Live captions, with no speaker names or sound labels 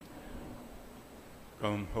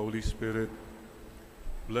Come, Holy Spirit,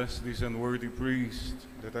 bless this unworthy priest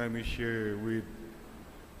that I may share with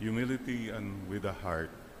humility and with the heart,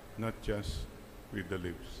 not just with the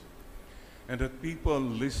lips. And that people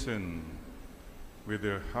listen with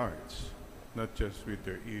their hearts, not just with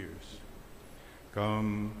their ears.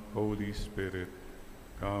 Come, Holy Spirit,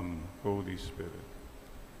 come, Holy Spirit.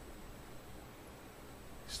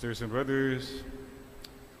 Sisters and brothers,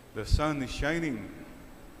 the sun is shining.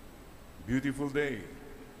 Beautiful day.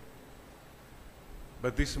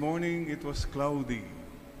 But this morning it was cloudy,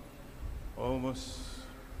 almost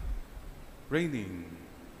raining.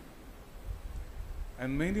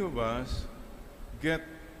 And many of us get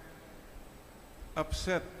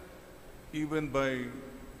upset even by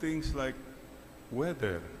things like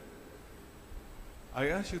weather. I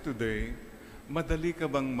ask you today, madali ka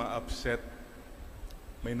bang ma-upset?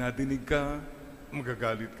 May nadinig ka,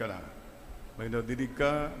 magagalit ka na. May nadinig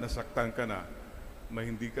ka, nasaktan ka na. May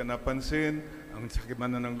hindi ka napansin, ang sakit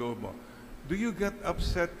man na ng loob mo. Do you get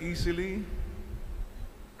upset easily?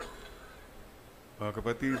 Mga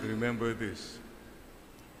kapatid, remember this.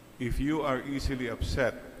 If you are easily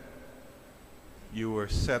upset, you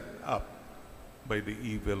were set up by the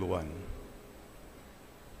evil one.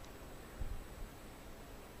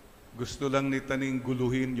 Gusto lang ni taning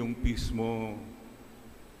guluhin yung peace mo.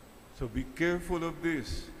 So be careful of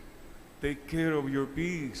this. Take care of your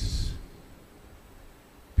peace.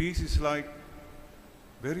 Peace is like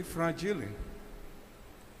very fragile.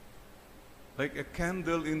 Like a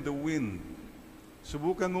candle in the wind.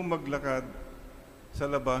 Subukan mo maglakad sa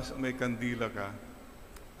labas, may kandila ka,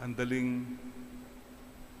 ang daling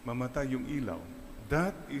mamatay yung ilaw.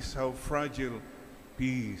 That is how fragile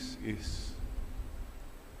peace is.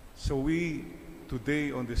 So we,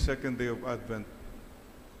 today on the second day of Advent,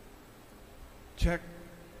 check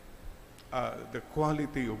the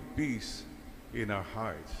quality of peace in our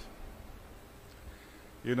hearts.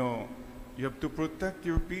 You know, you have to protect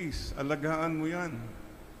your peace. Alagaan mo yan.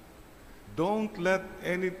 Don't let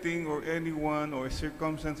anything or anyone or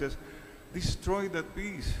circumstances destroy that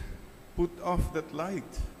peace. Put off that light.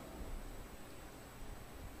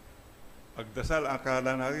 Pagdasal,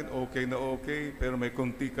 akala natin okay na okay, pero may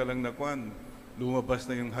konti ka lang na kwan. Lumabas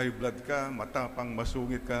na yung high blood ka, matapang,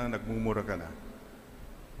 masungit ka, nagmumura ka na.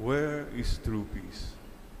 Where is true peace?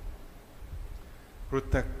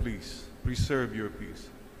 Protect, please. Preserve your peace.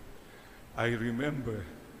 I remember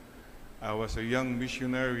I was a young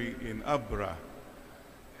missionary in Abra,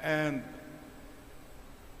 and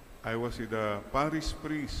I was with a parish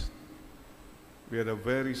priest. We had a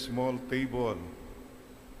very small table.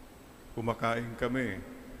 Kumakain kami.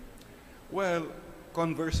 Well,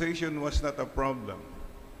 conversation was not a problem.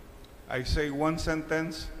 I say one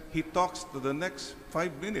sentence, he talks to the next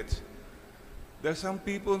 5 minutes. There are some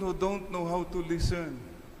people who don't know how to listen.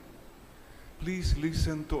 Please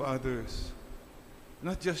listen to others.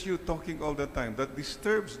 Not just you talking all the time. That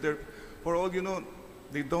disturbs their, for all you know,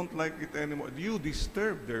 they don't like it anymore. You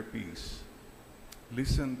disturb their peace.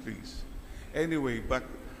 Listen, please. Anyway, back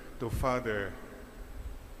to Father.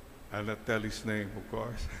 I'll not tell his name, of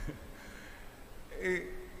course.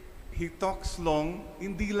 He talks long,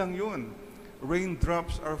 hindi lang yun.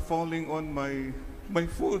 Raindrops are falling on my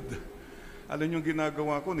food. Alam yung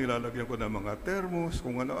ginagawa ko, nilalagyan ko ng mga thermos,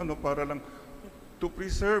 kung ano-ano, para lang to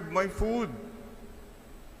preserve my food.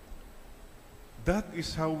 That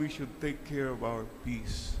is how we should take care of our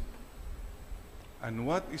peace. And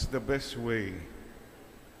what is the best way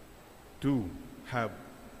to have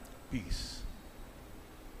peace?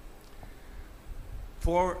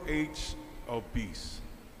 4 H's of peace.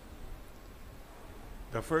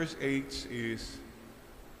 The first H is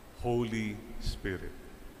Holy Spirit.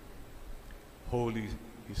 Holy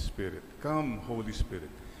Spirit. Come, Holy Spirit.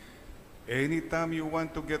 Anytime you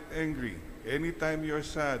want to get angry, anytime you're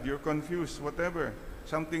sad, you're confused, whatever,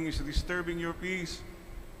 something is disturbing your peace,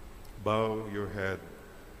 bow your head.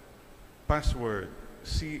 Password,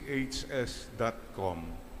 chs.com.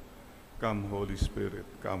 Come, Holy Spirit.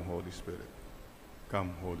 Come, Holy Spirit.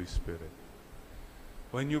 Come, Holy Spirit.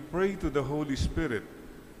 When you pray to the Holy Spirit,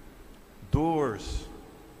 doors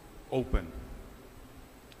open,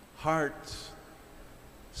 hearts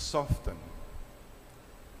soften,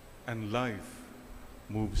 and life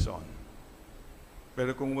moves on.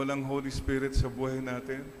 Pero kung walang Holy Spirit sa buhay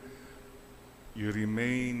natin, you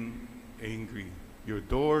remain angry. Your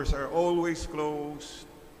doors are always closed.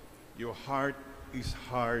 Your heart is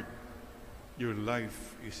hard. Your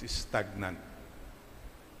life is stagnant.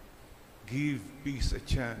 Give peace a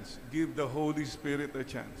chance. Give the Holy Spirit a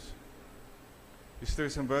chance.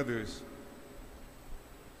 Sisters and brothers,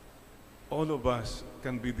 all of us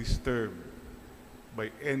can be disturbed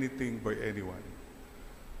by anything, by anyone.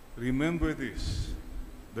 Remember this.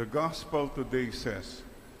 The gospel today says,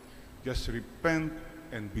 just repent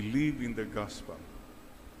and believe in the gospel.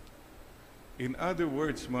 In other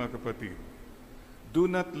words, mga kapatid, do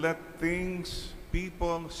not let things,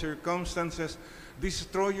 people, circumstances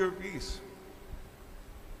destroy your peace.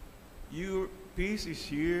 Your peace is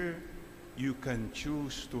here. You can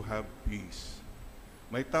choose to have peace.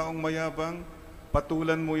 May taong mayabang,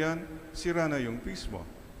 patulan mo yan, sira na yung peace mo.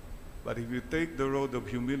 But if you take the road of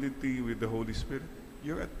humility with the Holy Spirit,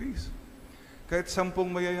 you're at peace. Kahit 10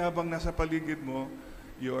 mayayabang nasa paligid mo,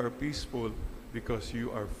 you are peaceful because you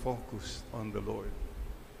are focused on the Lord.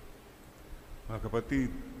 Mga kapatid,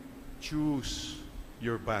 choose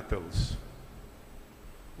your battles.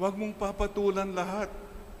 Huwag mong papatulan lahat.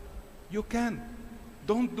 You can.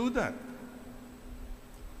 Don't do that.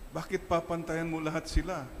 Bakit papantayan mo lahat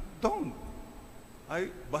sila? Don't.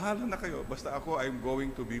 Ay, bahala na kayo. Basta ako, I'm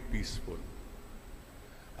going to be peaceful.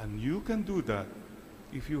 And you can do that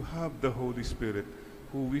if you have the Holy Spirit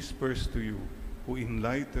who whispers to you, who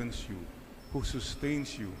enlightens you, who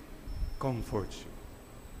sustains you, comforts you.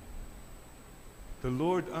 The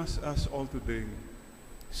Lord asks us all today,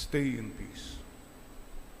 stay in peace.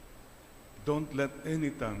 Don't let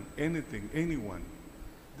anything, anyone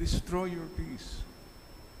destroy your peace.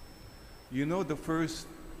 You know the first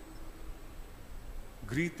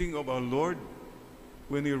greeting of our Lord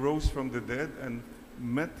when He rose from the dead and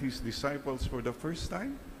met His disciples for the first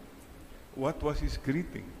time? What was His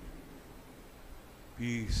greeting?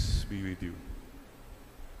 Peace be with you.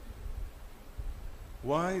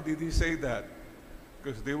 Why did He say that?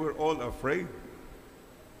 Because they were all afraid.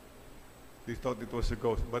 They thought it was a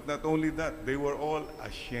ghost. But not only that, they were all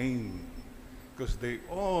ashamed. Because they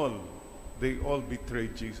all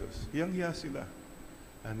betrayed Jesus. Hiyang-hiya sila.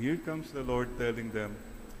 And here comes the Lord telling them,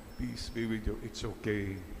 peace be with you. It's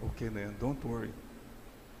okay. Okay na yan. Don't worry.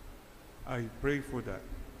 I pray for that.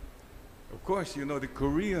 Of course, you know the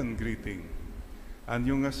Korean greeting.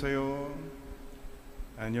 Annyeonghaseyo.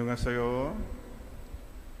 Annyeonghaseyo.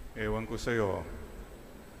 Ewan ko sa'yo.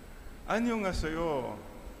 Annyeonghaseyo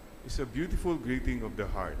is a beautiful greeting of the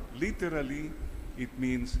heart. Literally, it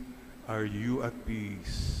means, are you at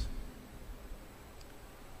peace?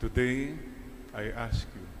 Today, I ask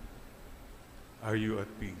you, are you at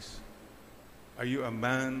peace? Are you a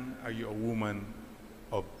man, are you a woman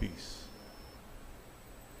of peace?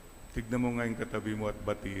 Tignan mo nga yung katabi mo at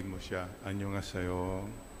batiin mo siya. Annyeonghaseyo.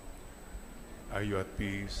 Are you at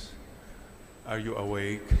peace? Are you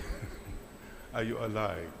awake? Are you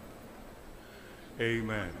alive?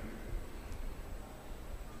 Amen.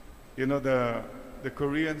 You know, the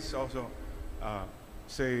Koreans also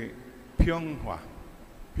say Pyeonghwa.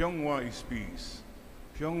 Pyeonghwa is peace.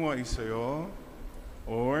 Pyeonghwa is sayo.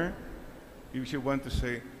 Or, if you want to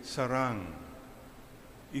say Sarang,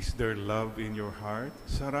 is there love in your heart?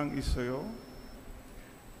 Sarang is sayo.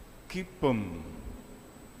 Kippum,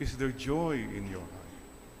 is there joy in your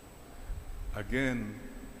heart? Again,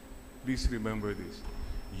 please remember this.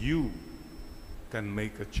 You can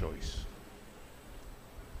make a choice.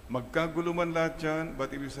 Magkagulo man lahat yan,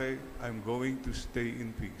 but if you say, I'm going to stay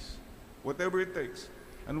in peace, whatever it takes.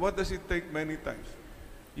 And what does it take many times?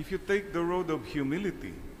 If you take the road of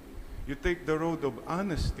humility, you take the road of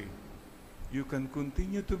honesty, you can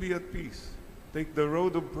continue to be at peace. Take the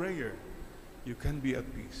road of prayer, you can be at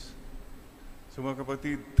peace. So mga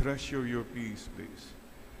kapatid, treasure your peace, please.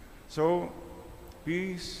 So,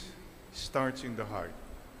 peace starts in the heart.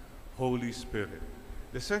 Holy Spirit.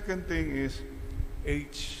 The second thing is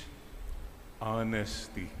H,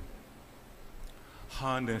 honesty.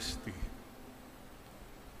 Honesty.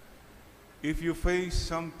 If you face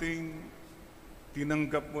something,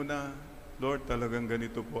 tinanggap mo na, Lord, talagang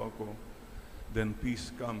ganito po ako, then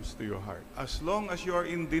peace comes to your heart. As long as you are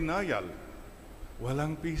in denial,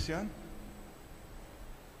 walang peace yan.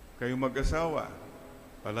 Kayo mag-asawa,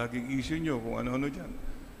 palaging issue nyo kung ano-ano dyan.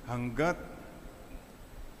 Hanggat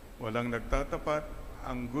walang nagtatapat,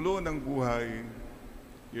 ang gulo ng buhay,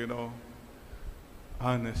 you know,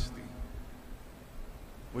 honesty.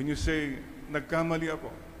 When you say, nagkamali ako.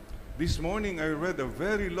 This morning, I read a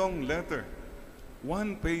very long letter,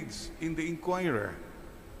 1 page in the Inquirer,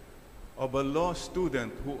 of a law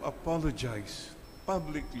student who apologized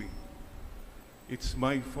publicly. It's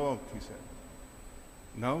my fault, he said.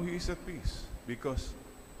 Now he is at peace because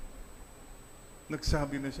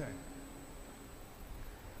nagsabi na siya.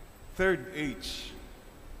 Third H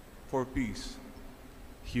for peace,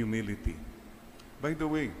 humility. By the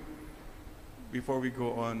way, before we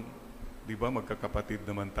go on, di ba magkakapatid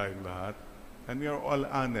naman tayong lahat? And we are all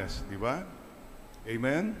honest, di ba?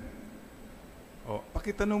 Amen? O,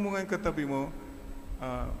 pakitanong mo nga yung katabi mo,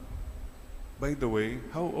 ah, by the way,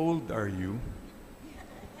 how old are you?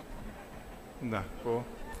 Nako,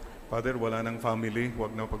 Father, wala nang family,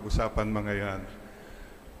 huwag na pag-usapan mga yan.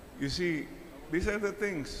 You see, these are the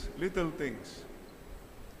things, little things.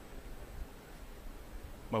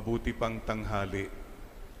 Mabuti pang tanghali,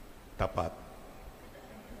 tapat.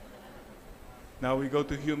 Now we go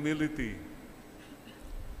to humility.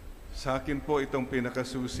 Sa akin po itong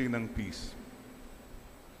pinakasusi ng peace.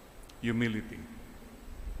 Humility.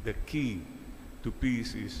 The key to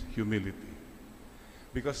peace is humility.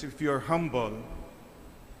 Because if you're humble,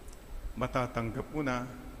 matatanggap mo na,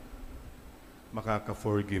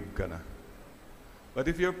 makaka-forgive ka na. But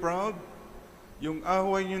if you're proud, yung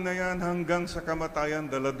away nyo na yan hanggang sa kamatayan,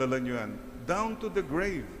 dala-dala nyo yan. Down to the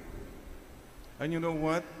grave. And you know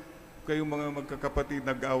what? Kayong mga magkakapatid,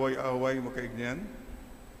 nag-away-away, makaignan?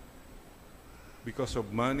 Because of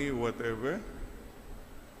money, whatever.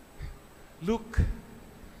 Look,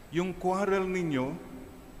 yung quarrel ninyo,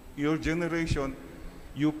 your generation,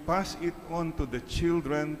 you pass it on to the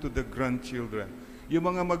children, to the grandchildren. Yung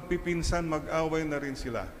mga magpipinsan, mag-away na rin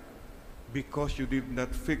sila because you did not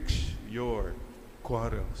fix your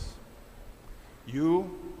quarrels. You,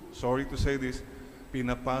 sorry to say this,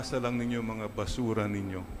 pinapasa lang ninyo mga basura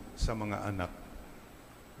ninyo sa mga anak.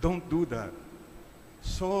 Don't do that.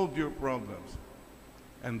 Solve your problems.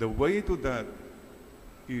 And the way to that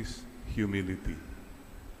is humility.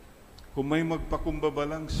 Kung may magpakumbaba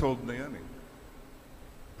lang, solve na yan eh.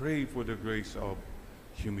 Pray for the grace of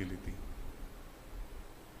humility.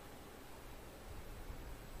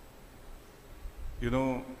 You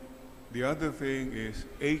know, the other thing is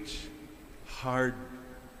hard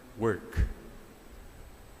work.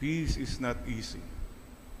 Peace is not easy,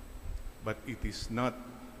 but it is not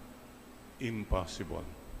impossible.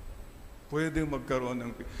 Pwede magkaroon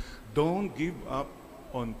ng peace. Don't give up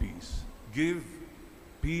on peace. Give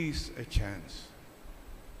peace a chance.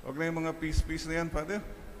 Huwag na yung mga peace na yan, Father.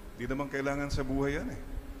 Di naman kailangan sa buhay yan eh.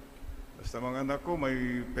 Basta mga anak ko,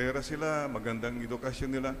 may pera sila, magandang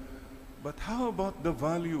edukasyon nila. But how about the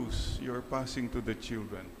values you're passing to the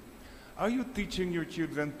children? Are you teaching your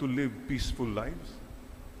children to live peaceful lives?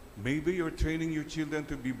 Maybe you're training your children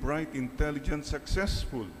to be bright, intelligent,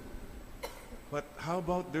 successful. But how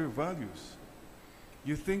about their values?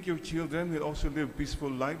 You think your children will also live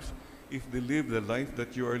peaceful lives if they live the life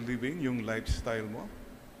that you are living, yung lifestyle mo?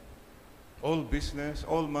 All business,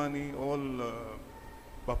 all money, all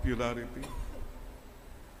popularity.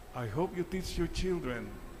 I hope you teach your children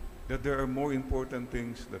that there are more important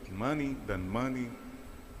things than money,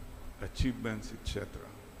 achievements, etc.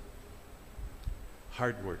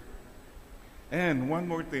 Hard work. And one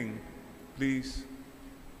more thing, please,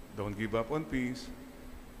 don't give up on peace.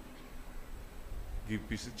 Give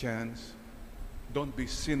peace a chance. Don't be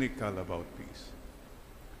cynical about peace.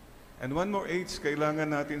 And one more H,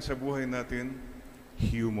 kailangan natin sa buhay natin,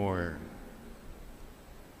 humor.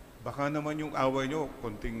 Baka naman yung away nyo,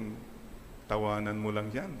 konting tawanan mo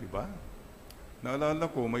lang yan, di ba? Naalala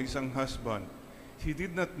ko, may isang husband. He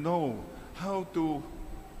did not know how to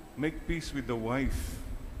make peace with the wife.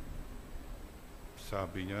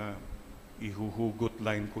 Sabi niya, ihuhugot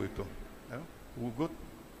line ko ito. Hugot?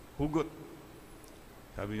 Hugot.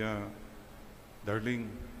 Sabi niya, darling,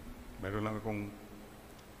 meron lang akong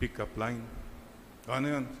pick-up line. Ano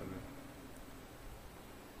yan? Sabi niya,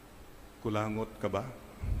 kulangot ka ba?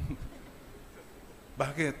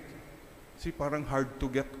 Bakit? Parang hard to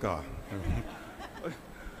get ka.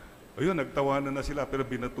 Ayun, nagtawanan na sila, pero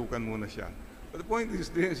binatukan muna siya. But the point is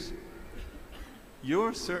this,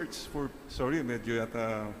 your search for, sorry, medyo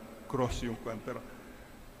yata cross yung kwan, pero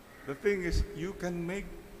the thing is, you can make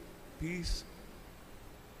peace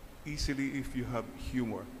easily if you have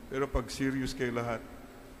humor. Pero pag serious kayo lahat,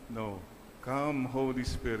 no. Come, Holy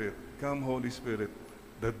Spirit. Come, Holy Spirit.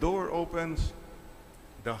 The door opens,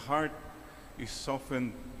 the heart is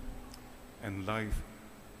softened, and life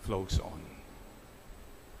flows on.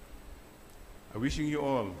 I'm wishing you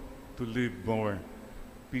all to live more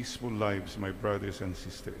peaceful lives, my brothers and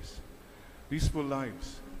sisters. Peaceful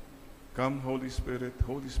lives. Come, Holy Spirit.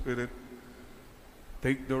 Holy Spirit,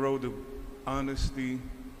 take the road of honesty.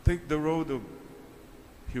 Take the road of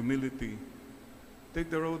humility. Take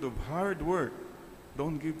the road of hard work.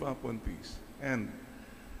 Don't give up on peace. And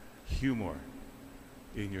humor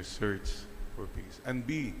in your search for peace. And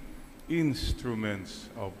be instruments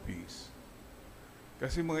of peace.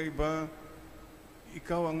 Kasi mga iba,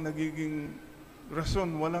 ikaw ang nagiging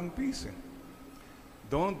rason, walang peace.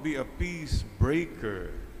 Don't be a peace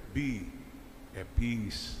breaker. Be a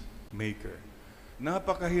peacemaker.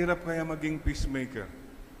 Napakahirap kaya maging peacemaker.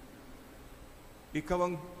 Ikaw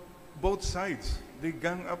ang both sides. They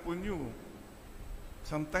gang up on you.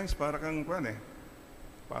 Sometimes para kang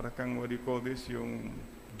para kang what do you call this, yung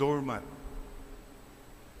doormat.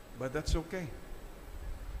 But that's okay.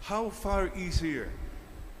 How far easier?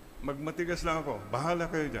 Magmatigas lang ako, bahala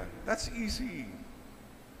kayo dyan. That's easy.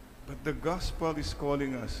 But the gospel is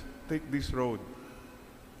calling us, take this road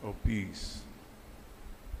of peace.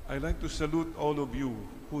 I like to salute all of you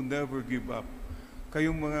who never give up.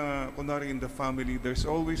 Kayong mga, kunwari in the family, there's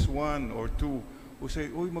always one or two who say,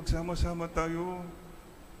 uy, magsama-sama tayo.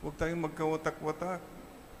 Huwag tayong magkawatak-watak.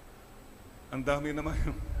 Ang dami naman.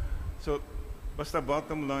 So, basta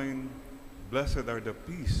bottom line, blessed are the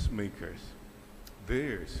peacemakers.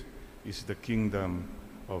 Theirs is the kingdom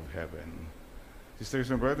of heaven. Sisters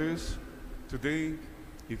and brothers, today,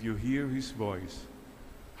 if you hear His voice,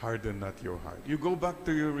 harden not your heart. You go back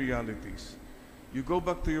to your realities. You go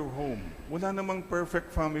back to your home. Wala namang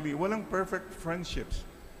perfect family. Walang perfect friendships.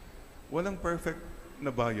 Walang perfect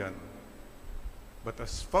na bayan. But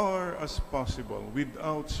as far as possible,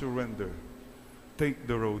 without surrender, take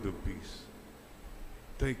the road of peace.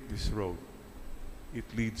 Take this road. It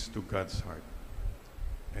leads to God's heart.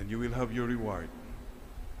 And you will have your reward.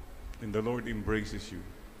 And the Lord embraces you.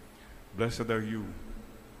 Blessed are you.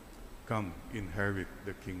 Come, inherit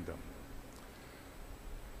the kingdom.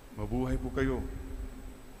 Mabuhay po kayo,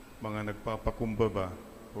 mga nagpapakumbaba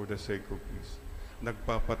for the sake of peace,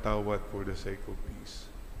 nagpapatawad for the sake of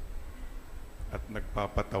peace, at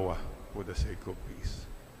nagpapatawa for the sake of peace.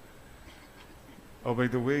 Oh,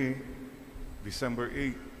 by the way, December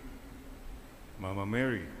 8, Mama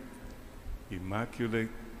Mary,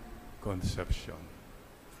 Immaculate Conception.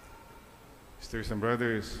 Sisters and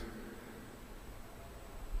brothers,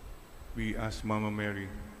 we ask Mama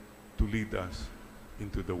Mary to lead us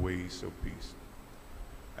into the ways of peace.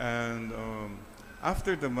 And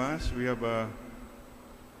after the Mass, we have a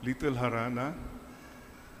little harana.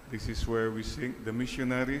 This is where we sing the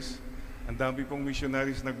missionaries. Ang dami pong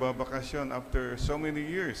missionaries nagbabakasyon after so many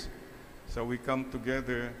years. So we come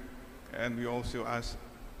together and we also ask,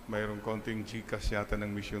 mayroong konting Gcash yata ng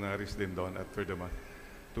missionaries din doon after the Mass,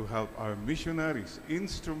 to help our missionaries,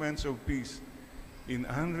 instruments of peace, in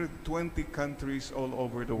 120 countries all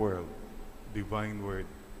over the world. Divine Word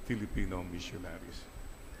Filipino missionaries.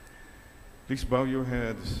 Please bow your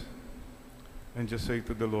heads and just say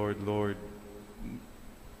to the Lord, Lord,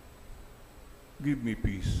 give me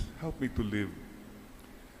peace. Help me to live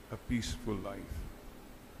a peaceful life.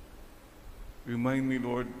 Remind me,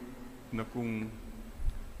 Lord, na kung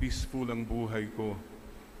peaceful ang buhay ko,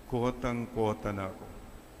 kotang-kota na ako.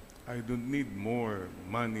 I don't need more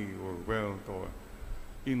money or wealth or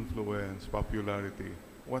influence, popularity.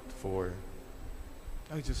 What for?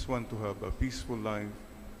 I just want to have a peaceful life,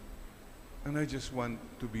 and I just want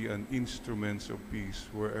to be an instrument of peace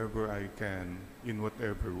wherever I can, in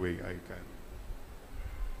whatever way I can.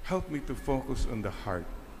 Help me to focus on the heart,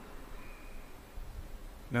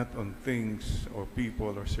 not on things or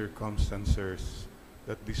people or circumstances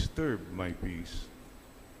that disturb my peace.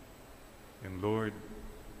 And Lord,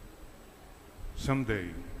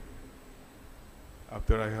 someday,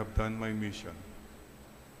 after I have done my mission,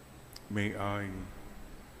 may I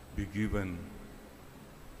be given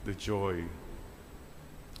the joy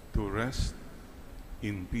to rest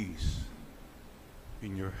in peace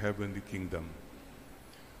in your heavenly kingdom,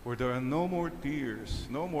 where there are no more tears,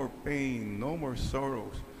 no more pain, no more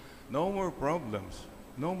sorrows, no more problems,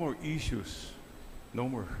 no more issues, no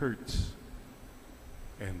more hurts,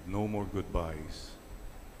 and no more goodbyes,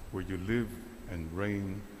 where you live and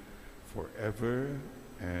reign forever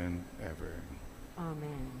and ever.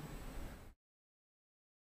 Amen.